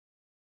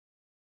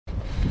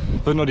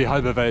Wird nur die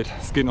halbe Welt.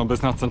 Es geht noch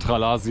bis nach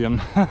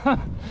Zentralasien.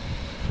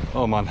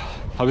 Oh Mann.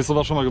 Habe ich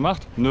sowas schon mal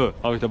gemacht? Nö.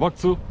 Habe ich da Bock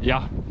zu?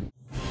 Ja.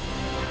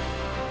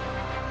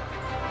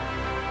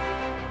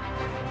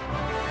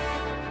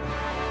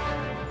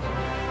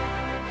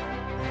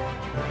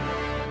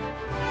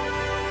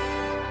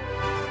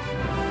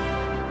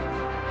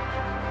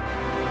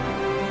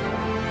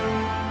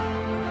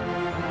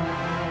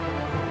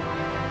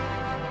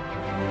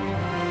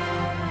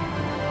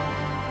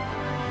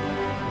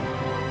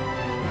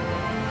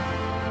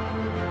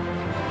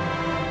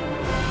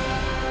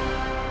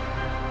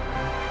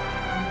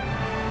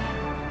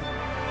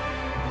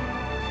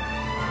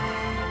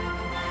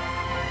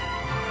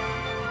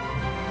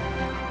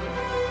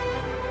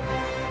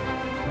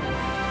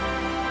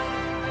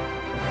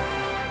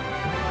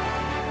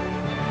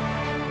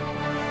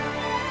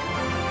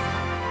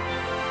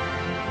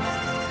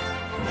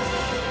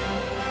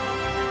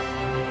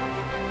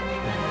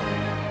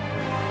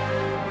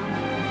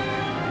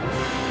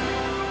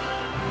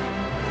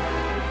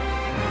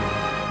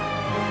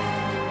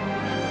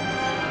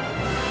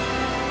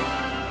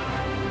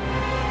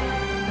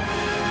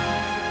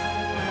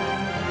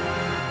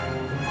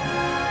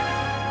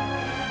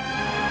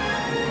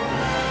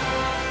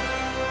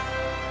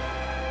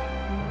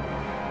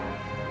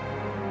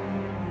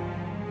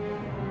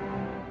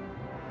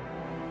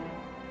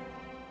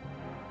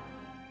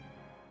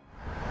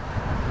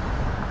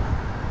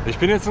 Ich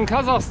bin jetzt in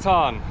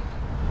Kasachstan.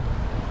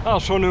 Ah,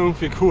 schon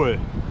irgendwie cool.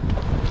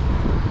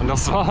 Und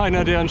das war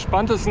einer der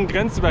entspanntesten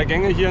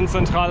Grenzübergänge hier in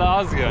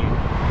Zentralasien.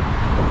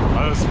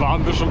 Also es war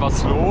ein bisschen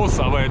was los,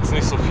 aber jetzt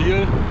nicht so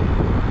viel.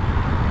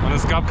 Und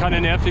es gab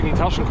keine nervigen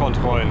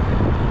Taschenkontrollen.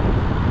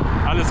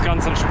 Alles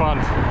ganz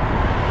entspannt.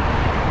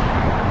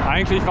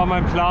 Eigentlich war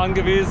mein Plan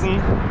gewesen,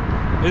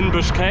 in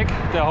Bishkek,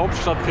 der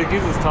Hauptstadt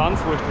Kirgisistans,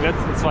 wo ich die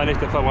letzten 2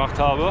 Nächte verbracht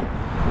habe,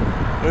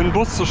 in den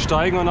Bus zu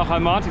steigen und nach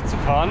Almaty zu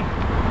fahren.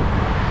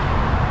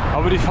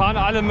 Aber die fahren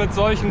alle mit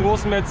solchen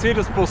großen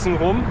Mercedes-Bussen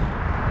rum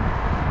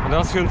und da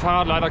ist für ein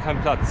Fahrrad leider kein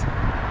Platz.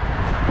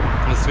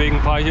 Deswegen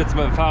fahre ich jetzt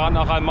mit dem Fahrrad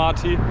nach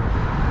Almaty.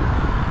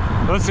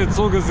 Das ist jetzt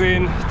so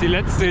gesehen die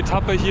letzte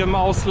Etappe hier im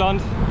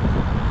Ausland.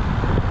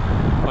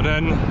 Und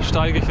dann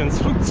steige ich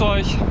ins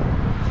Flugzeug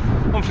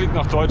und fliege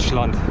nach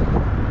Deutschland.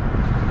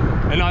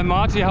 In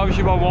Almaty habe ich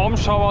über Warm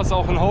Showers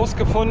auch einen Host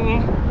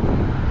gefunden.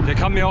 Der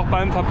kann mir auch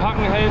beim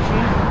Verpacken helfen.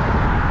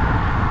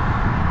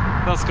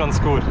 Das ist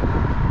ganz gut.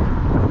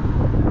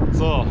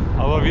 So,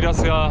 aber wie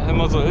das ja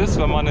immer so ist,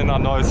 wenn man in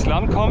ein neues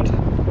Land kommt,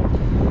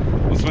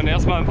 muss man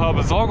erstmal ein paar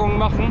Besorgungen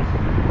machen.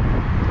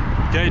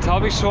 Geld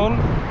habe ich schon.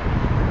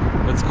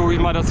 Jetzt gucke ich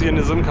mal, dass ich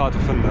eine SIM-Karte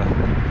finde.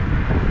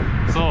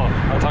 So,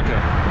 Attacke.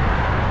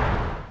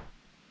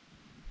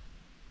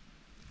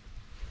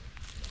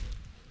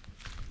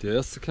 Der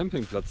erste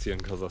Campingplatz hier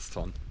in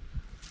Kasachstan.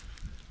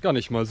 Gar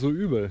nicht mal so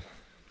übel.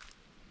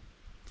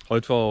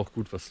 Heute war auch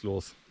gut was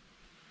los.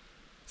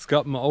 Es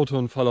gab einen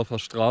Autounfall auf der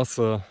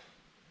Straße.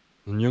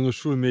 Ein junges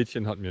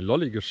Schulmädchen hat mir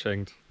Lolli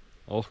geschenkt.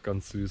 Auch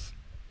ganz süß.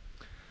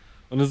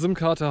 Und eine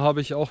SIM-Karte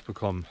habe ich auch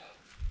bekommen.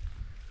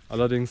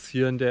 Allerdings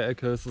hier in der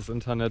Ecke ist das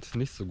Internet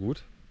nicht so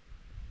gut.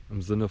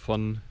 Im Sinne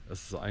von,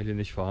 es ist eigentlich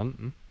nicht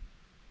vorhanden.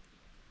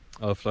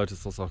 Aber vielleicht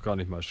ist das auch gar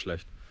nicht mal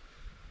schlecht.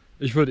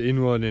 Ich würde eh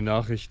nur in den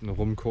Nachrichten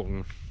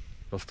rumgucken,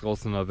 was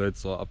draußen in der Welt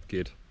so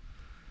abgeht.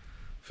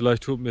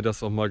 Vielleicht tut mir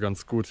das auch mal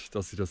ganz gut,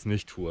 dass ich das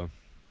nicht tue.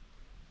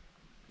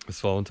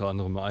 Es war unter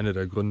anderem einer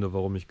der Gründe,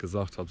 warum ich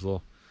gesagt habe,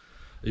 so,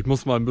 ich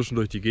muss mal ein bisschen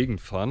durch die Gegend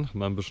fahren,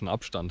 mal ein bisschen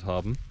Abstand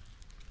haben,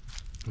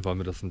 weil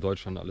mir das in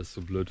Deutschland alles so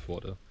blöd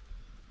wurde.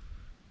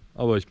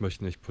 Aber ich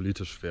möchte nicht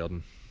politisch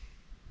werden.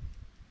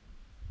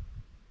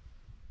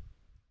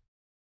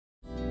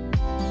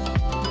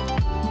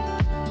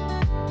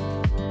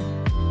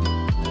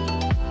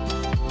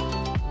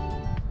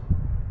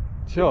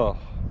 Tja,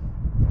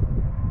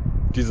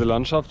 diese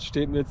Landschaft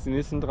steht mir jetzt die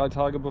nächsten 3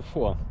 Tage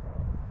bevor.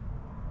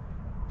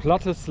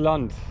 Plattes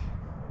Land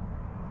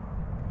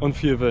und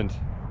viel Wind.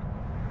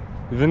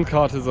 Die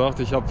Windkarte sagt,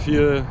 ich habe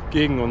viel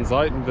Gegen- und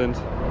Seitenwind.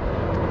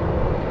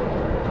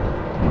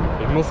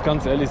 Ich muss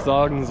ganz ehrlich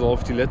sagen, so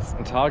auf die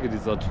letzten Tage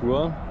dieser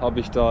Tour habe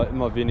ich da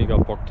immer weniger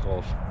Bock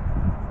drauf.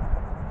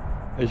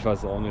 Ich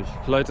weiß auch nicht.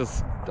 Vielleicht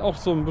ist auch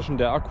so ein bisschen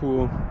der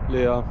Akku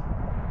leer.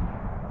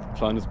 Ein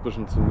kleines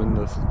bisschen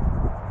zumindest.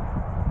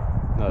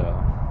 Naja,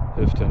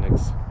 hilft ja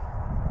nichts.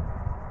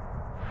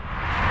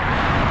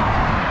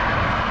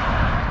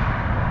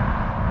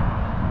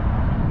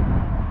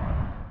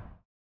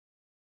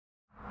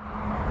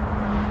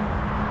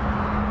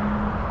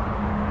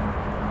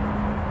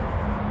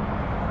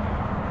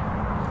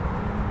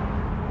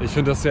 Ich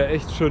finde das ja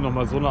echt schön,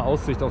 nochmal so eine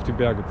Aussicht auf die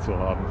Berge zu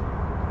haben.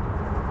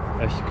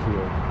 Echt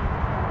cool.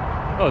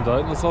 Ja, da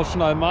hinten ist auch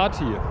schon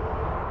Almaty.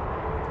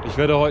 Ich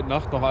werde heute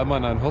Nacht noch einmal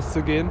in ein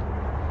Hostel gehen,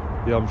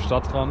 hier am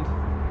Stadtrand.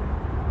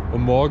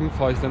 Und morgen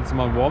fahre ich dann zu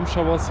meinem Warm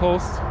Showers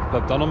Host,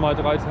 bleib dann nochmal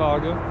 3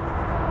 Tage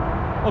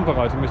und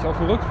bereite mich auf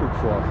den Rückflug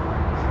vor.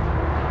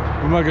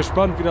 Bin mal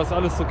gespannt, wie das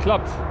alles so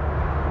klappt.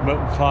 Mit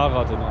dem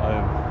Fahrrad und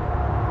allem.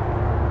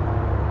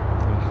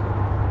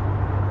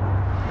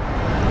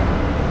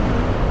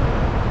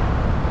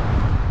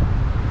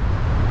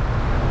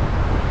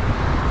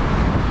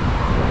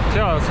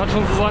 hat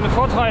schon so seine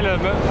Vorteile,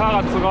 mit dem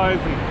Fahrrad zu reisen.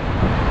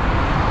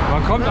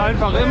 Man kommt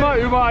einfach immer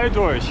überall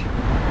durch.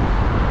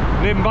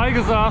 Nebenbei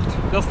gesagt,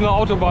 das ist eine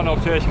Autobahn,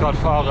 auf der ich gerade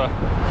fahre.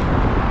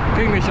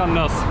 Ging nicht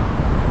anders.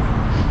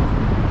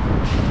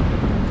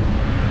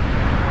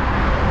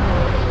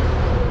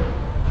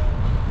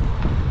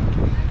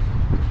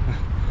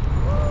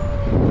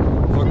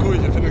 Voll cool,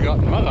 hier findet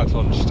gerade ein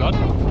Marathon statt.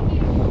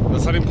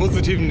 Das hat den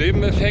positiven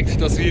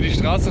Nebeneffekt, dass wir hier die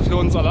Straße für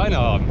uns alleine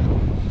haben.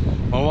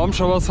 Mein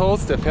Amschauers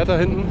Haus, der fährt da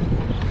hinten,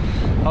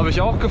 habe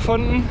ich auch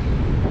gefunden.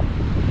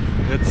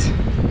 Jetzt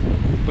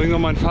bringe ich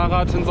mein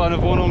Fahrrad in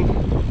seine Wohnung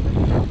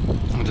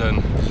und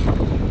dann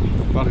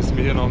mache ich es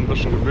mir hier noch ein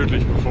bisschen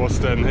gemütlich, bevor es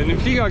dann in den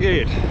Flieger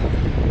geht.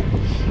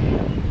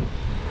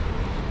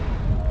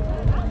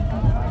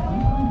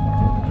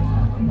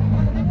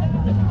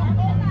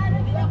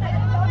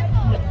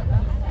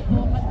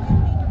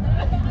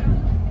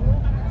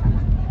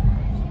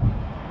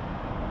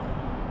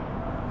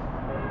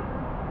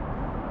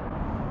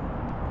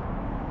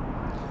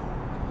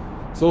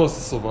 So, es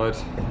ist soweit.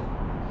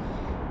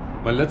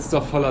 Mein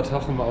letzter voller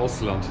Tag im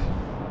Ausland.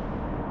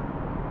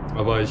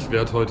 Aber ich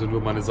werde heute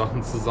nur meine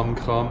Sachen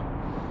zusammenkramen,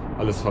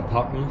 alles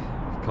verpacken.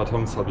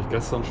 Kartons habe ich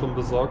gestern schon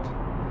besorgt.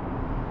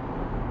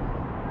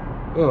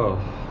 Ja,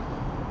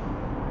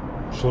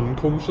 schon ein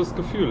komisches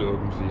Gefühl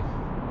irgendwie.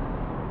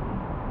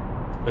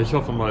 Ich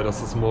hoffe mal,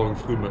 dass es morgen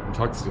früh mit dem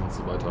Taxi und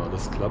so weiter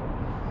alles klappt.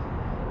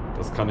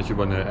 Das kann ich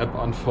über eine App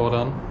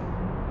anfordern.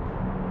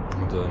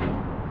 Und dann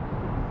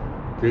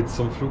geht's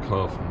zum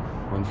Flughafen.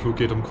 Mein Flug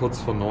geht um kurz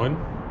vor 9.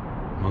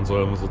 Man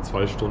soll immer so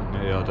 2 Stunden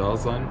eher da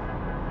sein.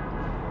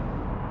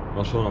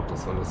 Mal schauen, ob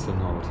das alles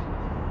hinhaut.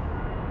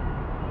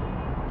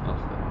 Ach ja.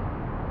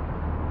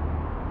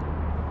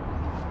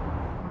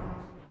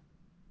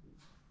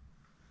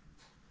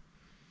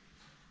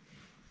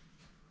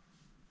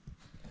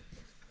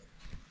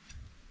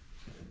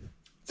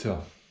 Tja,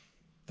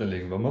 dann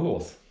legen wir mal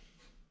los.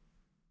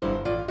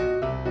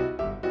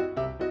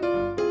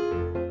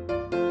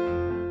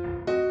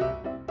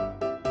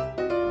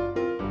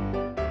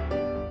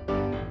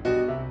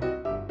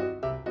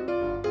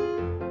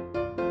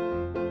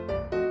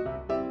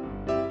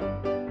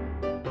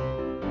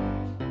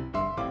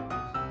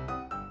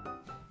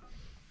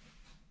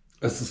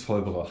 Es ist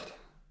vollbracht.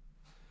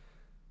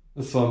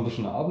 Es war ein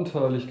bisschen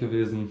abenteuerlich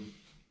gewesen,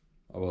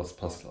 aber es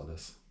passt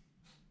alles.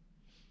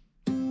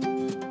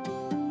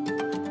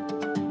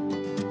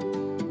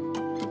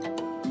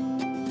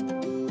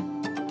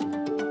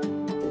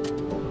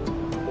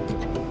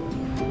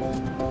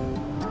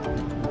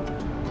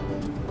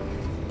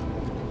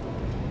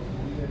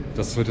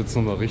 Das wird jetzt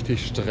nochmal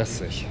richtig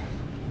stressig.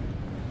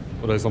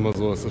 Oder ich sag mal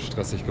so, es ist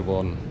stressig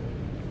geworden.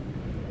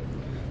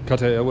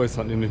 Qatar Airways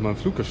hat nämlich meinen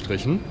Flug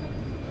gestrichen,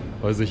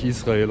 weil sich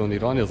Israel und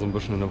Iran ja so ein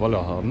bisschen eine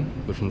Wolle haben.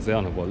 Ein bisschen sehr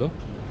eine Wolle.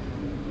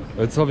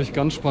 Jetzt habe ich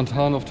ganz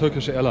spontan auf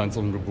türkische Airlines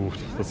umgebucht,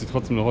 dass ich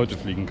trotzdem nur heute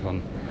fliegen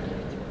kann.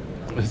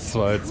 Ist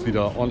zwar jetzt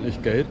wieder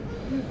ordentlich Geld,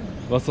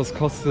 was das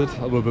kostet,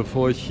 aber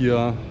bevor ich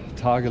hier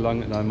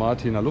tagelang in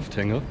Almaty in der Luft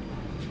hänge,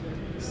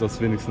 ist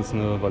das wenigstens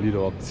eine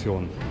valide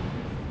Option.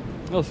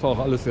 Das war auch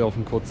alles sehr auf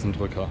einen kurzen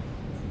Drücker.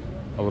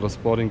 Aber das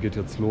Boarding geht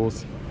jetzt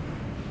los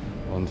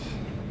und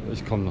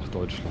ich komme nach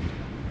Deutschland.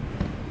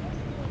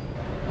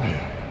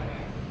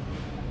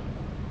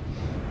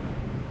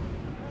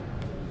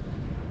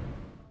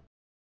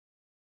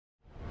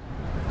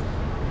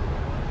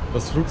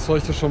 Das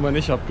Flugzeug ist schon mal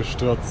nicht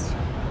abgestürzt.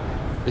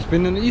 Ich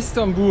bin in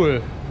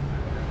Istanbul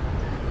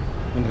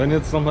und renne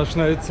jetzt noch mal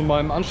schnell zu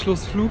meinem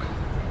Anschlussflug.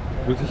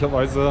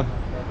 Glücklicherweise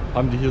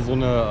haben die hier so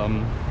eine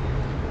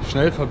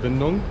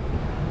Schnellverbindung.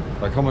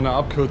 Da kann man eine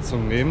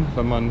Abkürzung nehmen,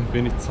 wenn man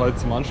wenig Zeit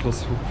zum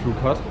Anschlussflug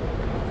hat.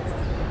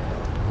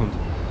 Und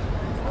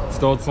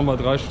jetzt dauert es nochmal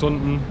 3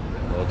 Stunden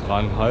oder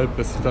 3,5,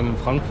 bis ich dann in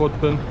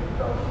Frankfurt bin.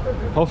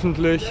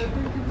 Hoffentlich.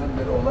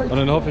 Und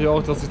dann hoffe ich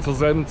auch, dass ich zur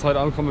selben Zeit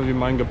ankomme wie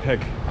mein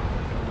Gepäck.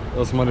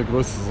 Das ist meine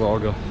größte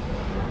Sorge.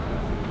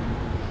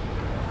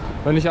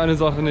 Wenn ich eine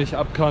Sache nicht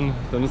ab kann,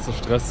 dann ist es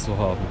Stress zu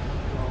haben.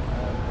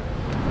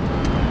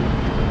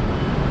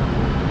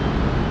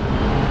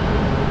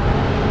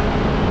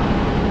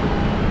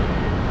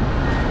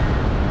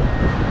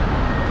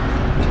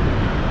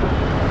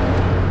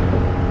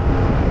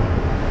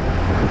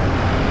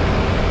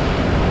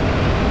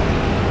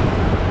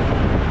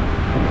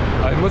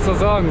 Ich muss ja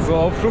sagen, so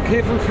auf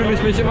Flughäfen fühle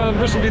ich mich immer ein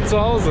bisschen wie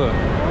zu Hause.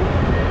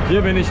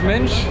 Hier bin ich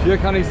Mensch, hier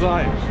kann ich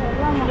sein.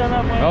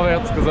 Aber er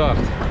hat's gesagt.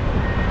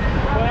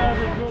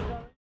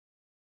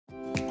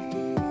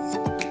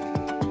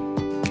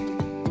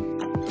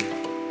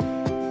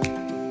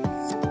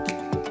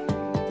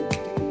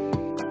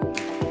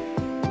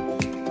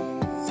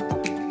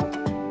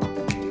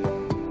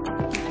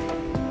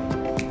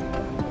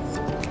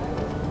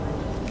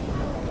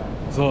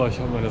 So, ich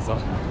habe meine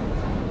Sachen.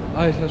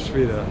 Alter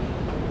Schwede.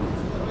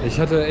 Ich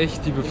hatte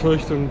echt die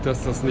Befürchtung,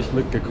 dass das nicht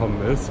mitgekommen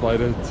ist, weil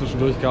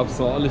zwischendurch gab es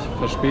eine ordentliche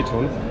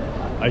Verspätung.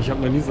 Ich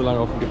habe noch nie so lange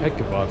auf ein Gepäck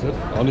gewartet,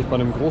 auch nicht bei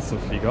einem großen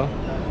Flieger.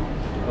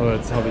 Aber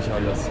jetzt habe ich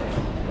alles.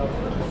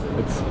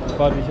 Jetzt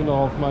warte ich hier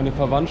noch auf meine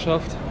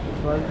Verwandtschaft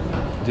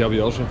Die habe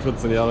ich auch schon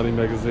 14 Jahre nicht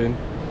mehr gesehen.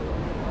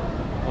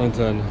 Und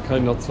dann kann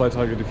ich noch 2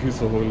 Tage die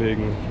Füße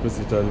hochlegen, bis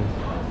ich dann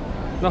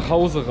nach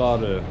Hause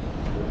radel.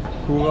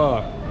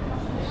 Hurra!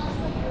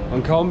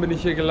 Und kaum bin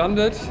ich hier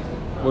gelandet,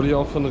 wurde ich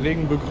auch von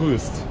Regen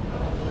begrüßt.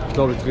 Ich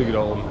glaube, ich drehe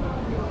wieder um.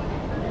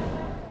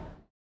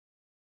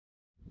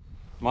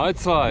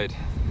 Mahlzeit!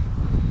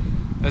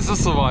 Es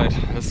ist soweit,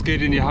 es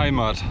geht in die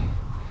Heimat.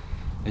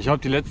 Ich habe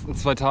die letzten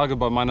 2 Tage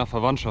bei meiner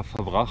Verwandtschaft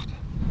verbracht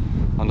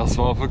und das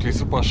war auch wirklich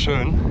super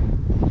schön.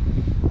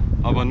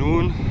 Aber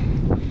nun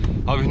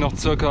habe ich noch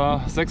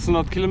ca.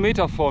 600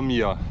 Kilometer vor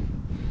mir.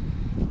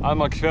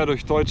 Einmal quer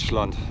durch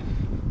Deutschland.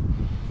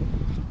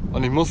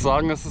 Und ich muss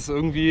sagen, es ist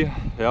irgendwie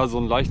ja, so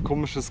ein leicht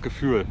komisches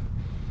Gefühl.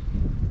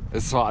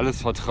 Es ist zwar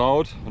alles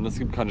vertraut und es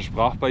gibt keine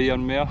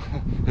Sprachbarrieren mehr,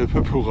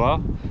 hurra,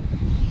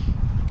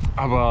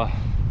 aber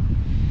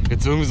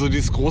jetzt irgendwie so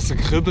dieses große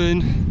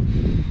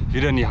Kribbeln,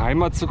 wieder in die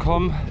Heimat zu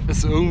kommen,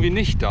 ist irgendwie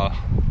nicht da.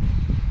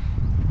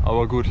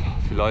 Aber gut,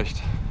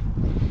 vielleicht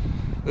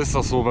ist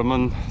das so, wenn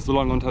man so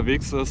lange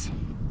unterwegs ist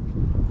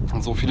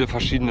und so viele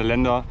verschiedene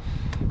Länder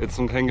jetzt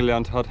schon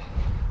kennengelernt hat.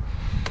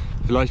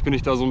 Vielleicht bin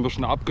ich da so ein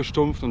bisschen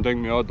abgestumpft und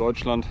denke mir, ja,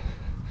 Deutschland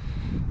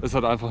ist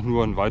halt einfach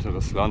nur ein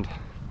weiteres Land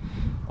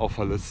auf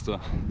der Liste.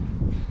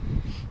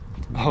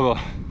 Aber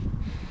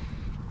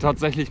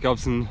tatsächlich gab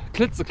es einen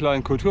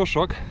klitzekleinen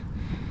Kulturschock,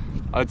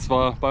 als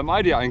wir beim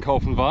Aldi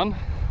einkaufen waren,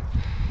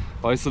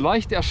 war ich so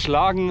leicht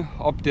erschlagen,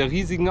 ob der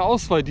riesigen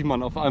Auswahl, die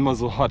man auf einmal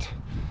so hat.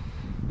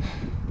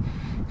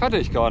 Kannte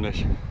ich gar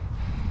nicht.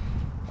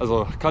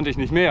 Also kannte ich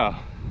nicht mehr.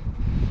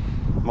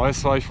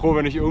 Meist war ich froh,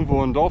 wenn ich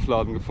irgendwo einen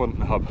Dorfladen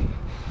gefunden habe.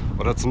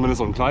 Oder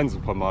zumindest einen kleinen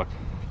Supermarkt.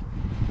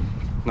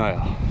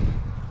 Naja,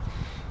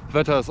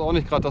 Wetter ist auch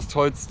nicht gerade das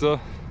Tollste.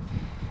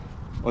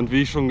 Und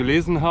wie ich schon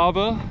gelesen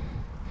habe,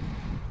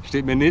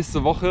 steht mir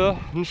nächste Woche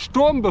ein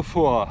Sturm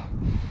bevor,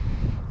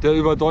 der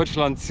über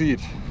Deutschland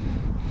zieht.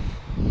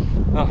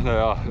 Ach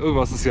naja,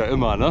 irgendwas ist ja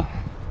immer, ne?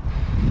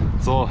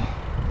 So,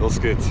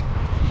 los geht's.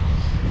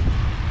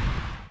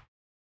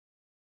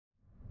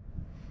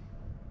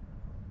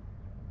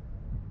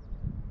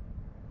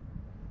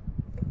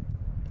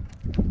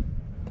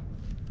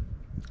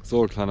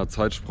 So, kleiner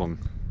Zeitsprung.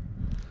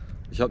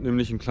 Ich habe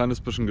nämlich ein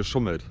kleines bisschen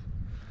geschummelt.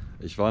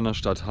 Ich war in der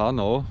Stadt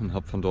Hanau und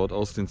habe von dort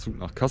aus den Zug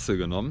nach Kassel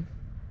genommen,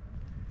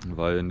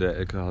 weil in der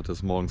Ecke hat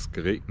es morgens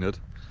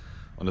geregnet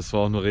und es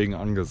war auch nur Regen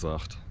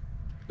angesagt.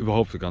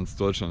 Überhaupt für ganz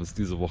Deutschland ist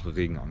diese Woche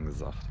Regen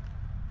angesagt.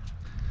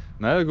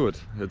 Naja gut,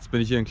 jetzt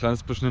bin ich hier ein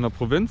kleines bisschen in der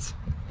Provinz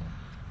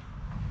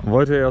und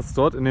wollte erst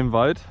dort in dem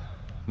Wald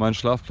meinen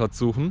Schlafplatz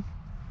suchen.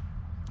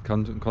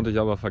 Konnte ich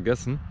aber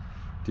vergessen.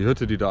 Die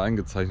Hütte, die da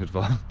eingezeichnet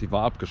war, die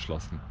war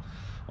abgeschlossen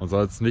und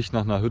sah jetzt nicht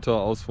nach einer Hütte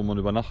aus, wo man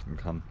übernachten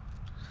kann.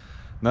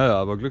 Naja,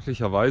 aber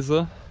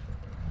glücklicherweise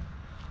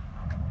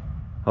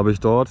habe ich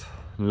dort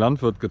einen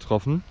Landwirt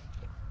getroffen,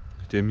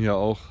 dem hier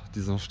auch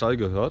dieser Stall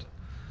gehört.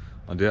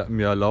 Und der hat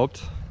mir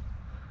erlaubt,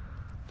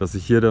 dass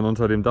ich hier dann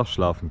unter dem Dach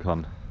schlafen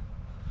kann.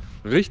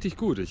 Richtig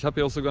gut, ich habe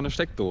hier auch sogar eine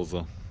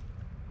Steckdose.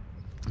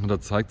 Und da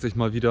zeigt sich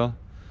mal wieder,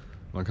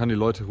 man kann die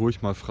Leute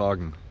ruhig mal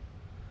fragen.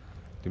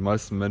 Die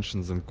meisten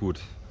Menschen sind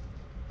gut.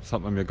 Das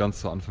hat man mir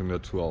ganz zu Anfang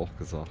der Tour auch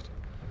gesagt.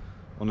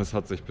 Und es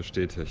hat sich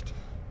bestätigt.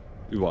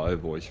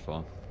 Überall, wo ich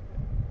war.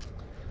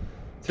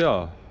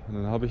 Tja, und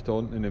dann habe ich da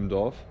unten in dem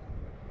Dorf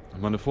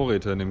meine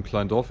Vorräte in dem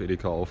kleinen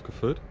Dorf-Edeka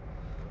aufgefüllt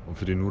und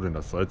für die Nudeln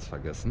das Salz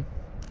vergessen.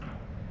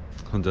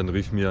 Und dann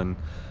rief mir ein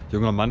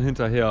junger Mann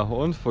hinterher,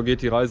 und wo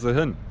geht die Reise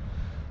hin?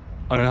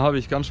 Und dann habe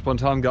ich ganz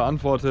spontan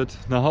geantwortet,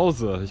 nach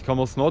Hause, ich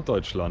komme aus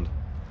Norddeutschland.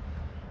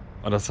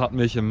 Und das hat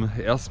mich im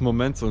ersten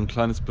Moment so ein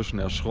kleines bisschen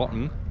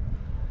erschrocken,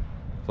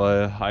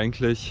 weil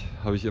eigentlich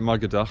habe ich immer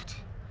gedacht,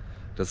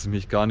 dass ich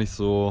mich gar nicht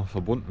so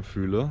verbunden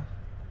fühle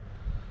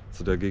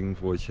zu der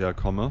Gegend, wo ich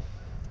herkomme.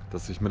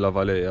 Dass ich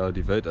mittlerweile eher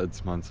die Welt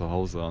als mein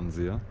Zuhause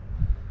ansehe.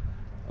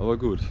 Aber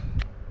gut,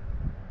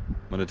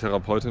 meine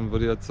Therapeutin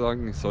würde jetzt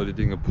sagen, ich soll die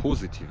Dinge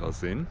positiver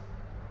sehen.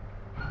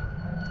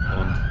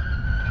 Und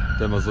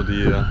dann mal so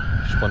die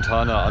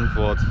spontane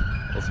Antwort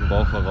aus dem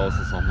Bauch heraus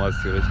ist noch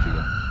meist die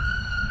richtige.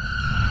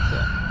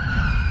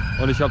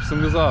 So. Und ich habe es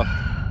ihm gesagt.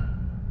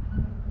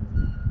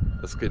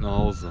 Es geht nach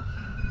Hause.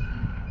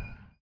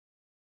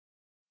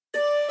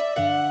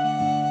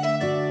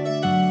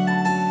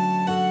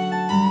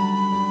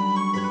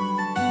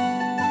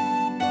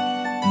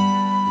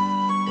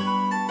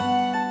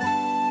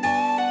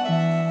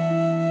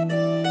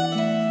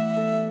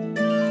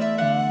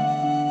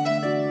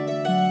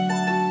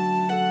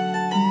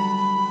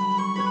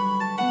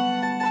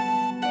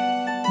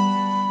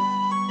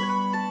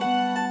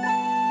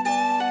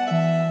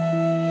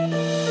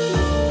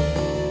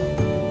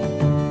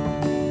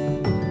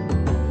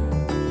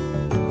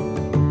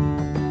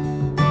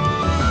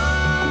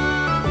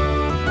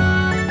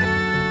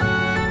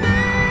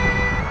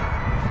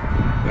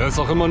 Er ist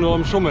auch immer nur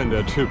am Schummeln,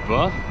 der Typ,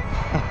 wa?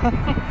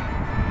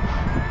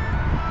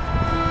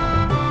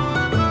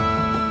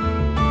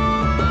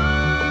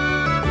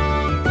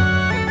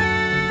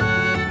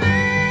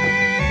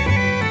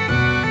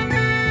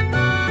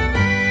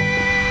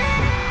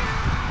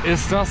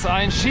 ist das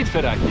ein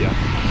Schiedwetter hier.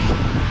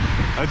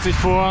 Als ich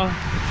vor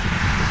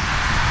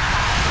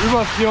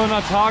über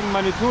 400 Tagen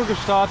meine Tour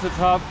gestartet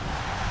habe,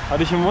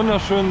 hatte ich einen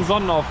wunderschönen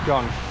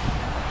Sonnenaufgang.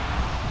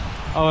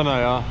 Aber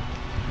naja.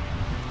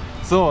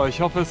 So, ich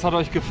hoffe, es hat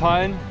euch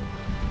gefallen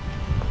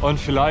und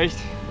vielleicht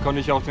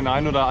konnte ich auch den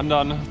einen oder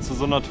anderen zu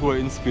so einer Tour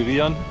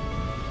inspirieren.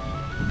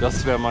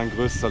 Das wäre mein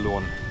größter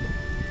Lohn.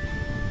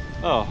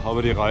 Ja,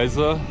 aber die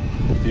Reise,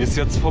 die ist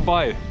jetzt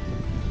vorbei.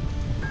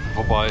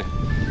 Wobei,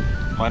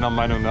 meiner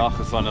Meinung nach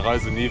ist eine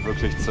Reise nie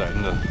wirklich zu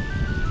Ende.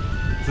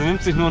 Sie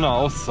nimmt sich nur eine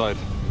Auszeit.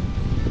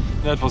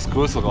 Eine etwas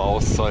größere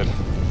Auszeit.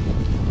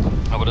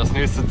 Aber das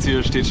nächste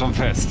Ziel steht schon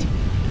fest.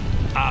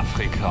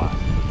 Afrika.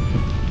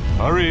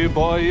 Hurry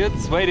boy,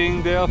 it's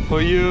waiting there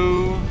for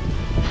you.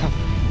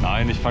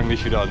 Nein, ich fange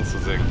nicht wieder an zu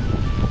singen.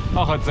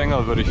 Auch als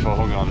Sänger würde ich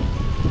verhungern.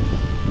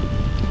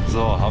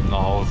 So, ab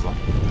nach Hause.